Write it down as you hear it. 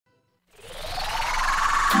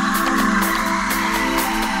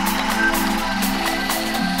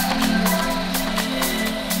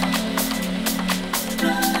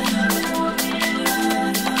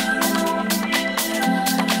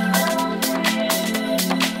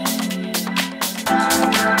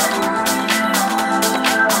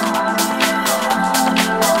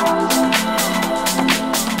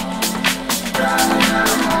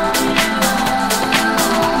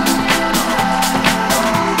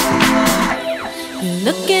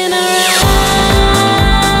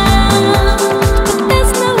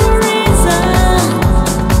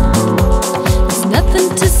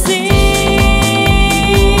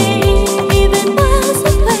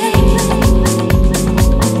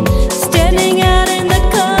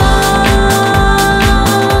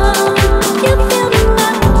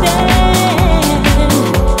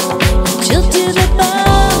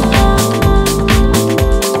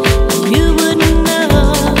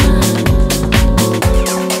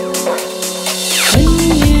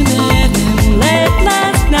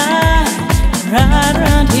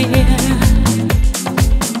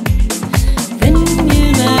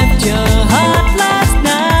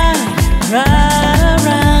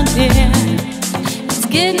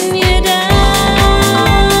getting you down.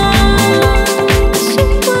 She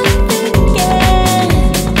wouldn't forget.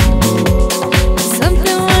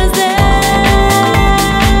 Something was there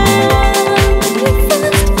when you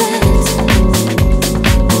first met.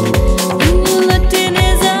 When you looked in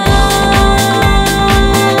his eyes,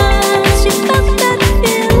 she felt that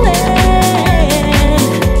feeling.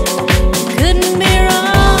 Couldn't be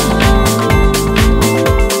wrong.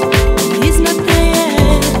 He's not there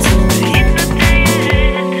yet.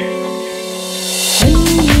 When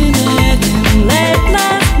you met him late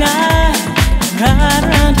last night, right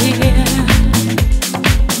around here.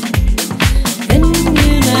 Then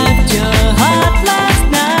you left your heart last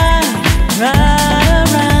night,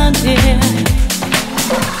 right around here.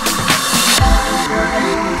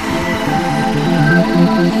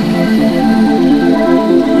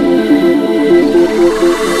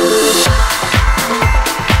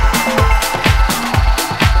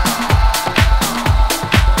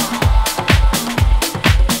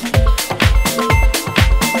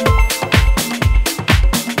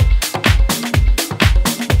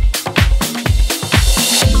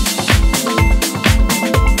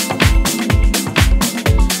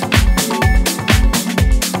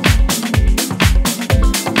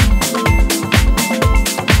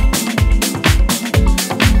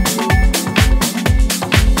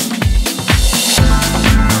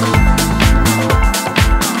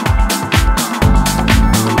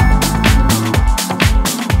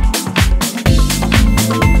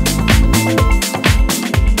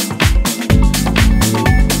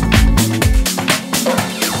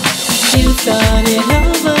 You thought it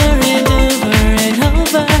over and over and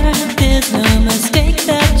over. There's no mistake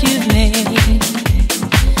that you've made.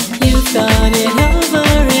 You thought it over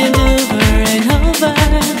and over and over.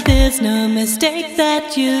 There's no mistake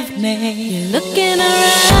that you've made.